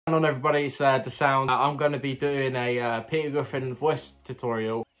On everybody, it's the sound. I'm going to be doing a Peter Griffin voice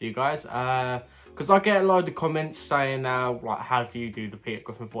tutorial for you guys because I get a load of comments saying like, how do you do the Peter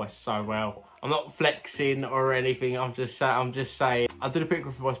Griffin voice so well? I'm not flexing or anything. I'm just saying I do the Peter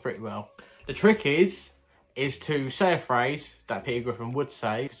Griffin voice pretty well. The trick is to say a phrase that Peter Griffin would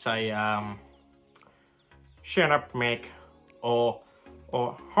say. Say shut up, Mick, or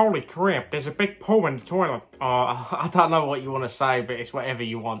holy crap, there's a big poo in the toilet. I don't know what you want to say, but it's whatever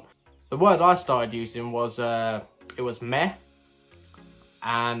you want. The word I started using was, it was meh.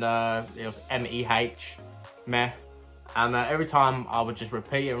 And it was M-E-H, meh. And every time I would just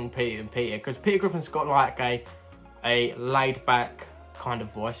repeat it. Because Peter Griffin's got like a laid back kind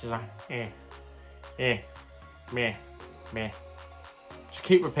of voice. It's like, meh. Just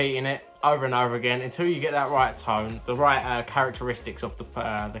keep repeating it over and over again until you get that right tone, the right characteristics of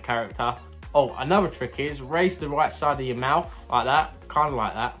the character. Oh, another trick is raise the right side of your mouth like that, kind of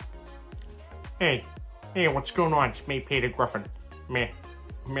like that. Hey, what's going on? It's me, Peter Griffin. Meh.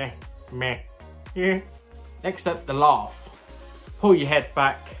 Yeah. Next up, the laugh. Pull your head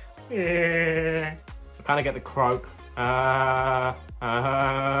back. Yeah. Kind of get the croak. And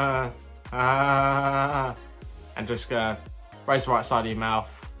just raise the right side of your mouth.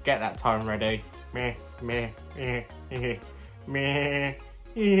 Get that tone ready. Meh. If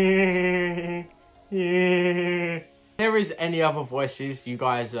there is any other voices you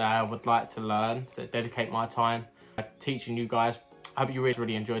guys would like to learn, to dedicate my time teaching you guys, I hope you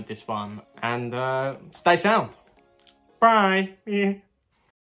really enjoyed this one. And stay sound. Bye.